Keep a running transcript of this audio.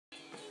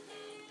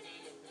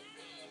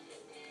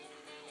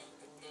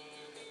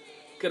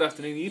Good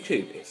afternoon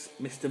YouTube, it's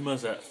Mr.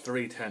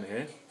 Muzzer310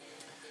 here.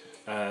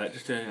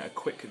 Just doing a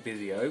quick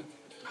video.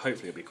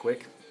 Hopefully it'll be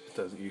quick. It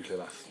doesn't usually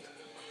last.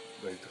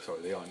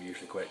 Sorry, they aren't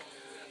usually quick.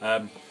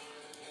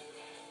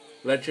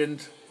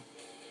 Legend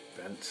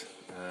event.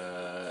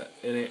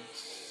 In it,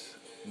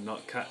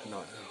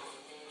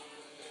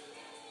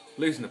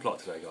 losing the plot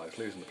today, guys.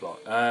 Losing the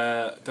plot.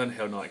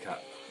 Dunhill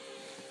Nightcap.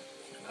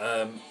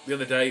 The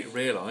other day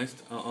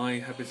realised I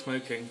have been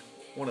smoking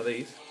one of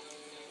these.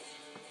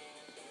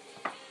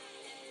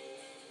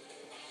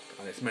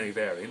 And its many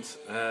variants,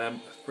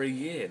 for a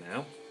year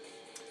now.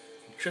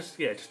 Just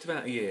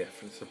about a year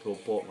since I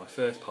bought my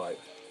first pipe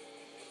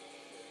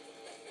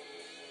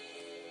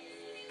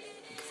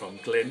from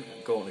Glyn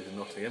at Gauntlet in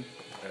Nottingham.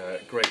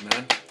 Great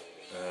man.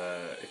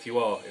 If you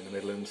are in the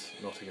Midlands,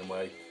 Nottingham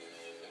way,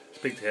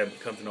 speak to him.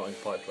 Come to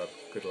Nottingham Pipe Club.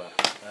 Good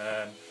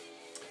laugh.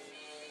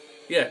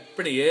 Yeah,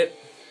 been a year.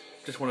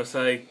 Just want to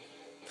say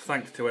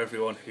thanks to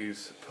everyone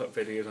who's put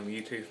videos on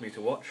YouTube for me to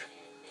watch.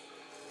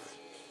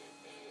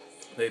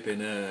 They've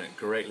been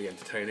greatly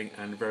entertaining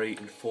and very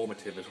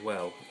informative as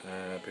well.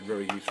 Been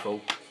very useful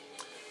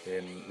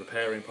in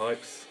repairing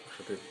pipes,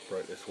 which I did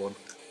broke this one.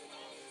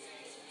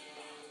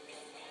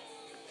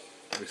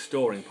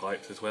 Restoring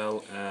pipes as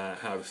well,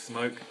 how to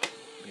smoke,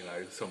 you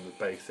know, some of the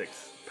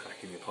basics,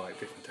 packing your pipe,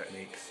 different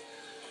techniques,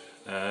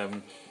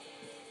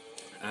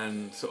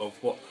 and sort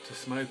of what to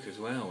smoke as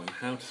well and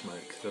how to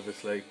smoke, because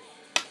obviously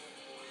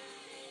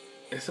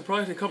it's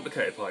surprisingly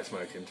complicated pipe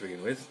smoking to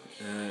begin with.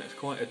 It's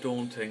quite a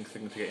daunting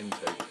thing to get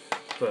into,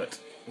 but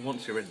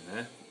once you're in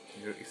there,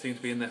 you seem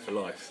to be in there for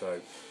life.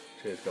 So,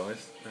 cheers,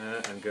 guys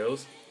and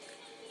girls.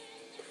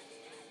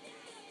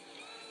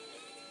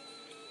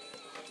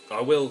 I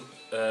will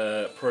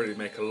probably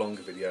make a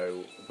longer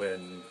video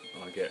when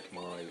I get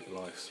my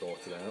life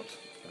sorted out,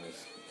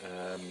 as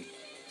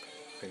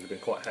things have been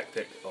quite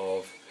hectic.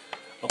 I'll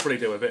probably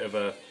do a bit of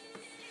a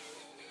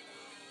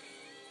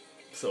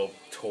sort of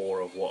tour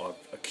of what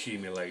I've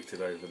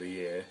accumulated over the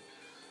year,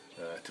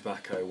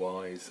 tobacco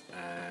wise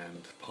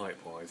and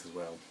pipe wise as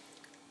well.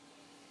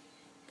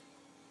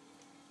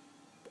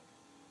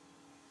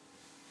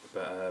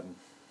 But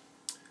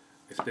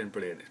it's been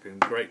brilliant. It's been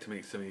great to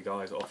meet some of you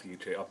guys off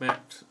YouTube.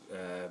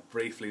 I've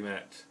briefly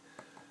met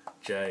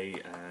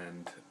Jay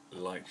and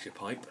Lights Your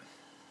Pipe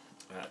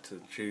at the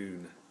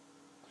June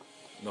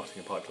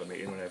Nottingham Pipe Club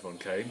meeting when everyone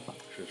came,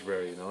 which was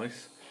very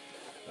nice.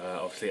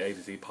 Obviously A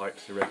to Z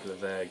Pipes are regular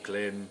there,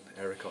 Glyn,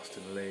 Eric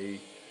Austin Lee,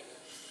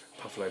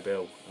 Buffalo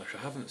Bill, which I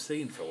haven't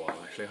seen for a while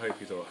actually. I hope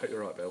he's alright. I hope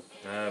you're right, Bill.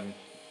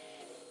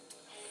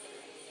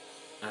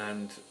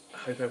 And I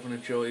hope everyone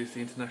enjoys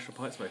the International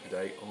Pipe Smoker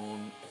Day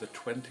on the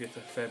 20th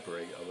of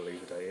February, I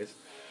believe the day is.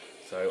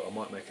 So I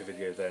might make a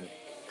video then,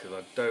 because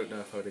I don't know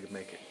if I would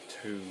make it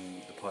to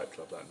the Pipe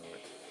Club that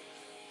night,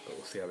 but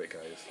we'll see how it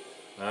goes.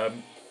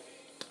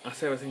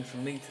 That's everything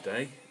from me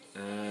today.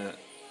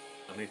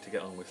 I need to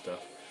get on with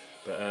stuff.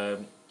 But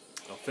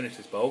I'll finish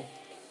this bowl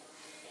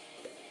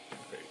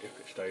if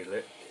it stays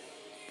lit.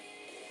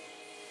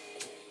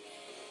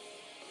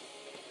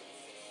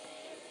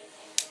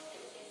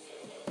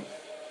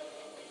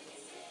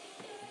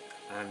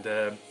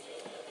 And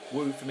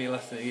woo for me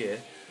lasting a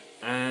year.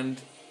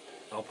 And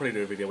I'll probably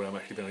do a video when I'm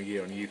actually been a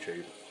year on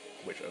YouTube,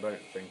 which I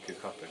don't think has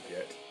happened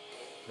yet.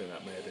 I think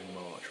that may have been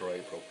March or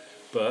April.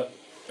 But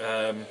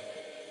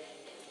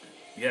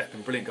yeah, it's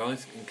been brilliant,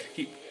 guys. And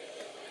keep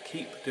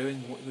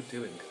doing what you're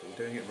doing, because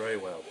you're doing it very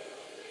well.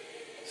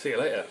 See you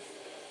later.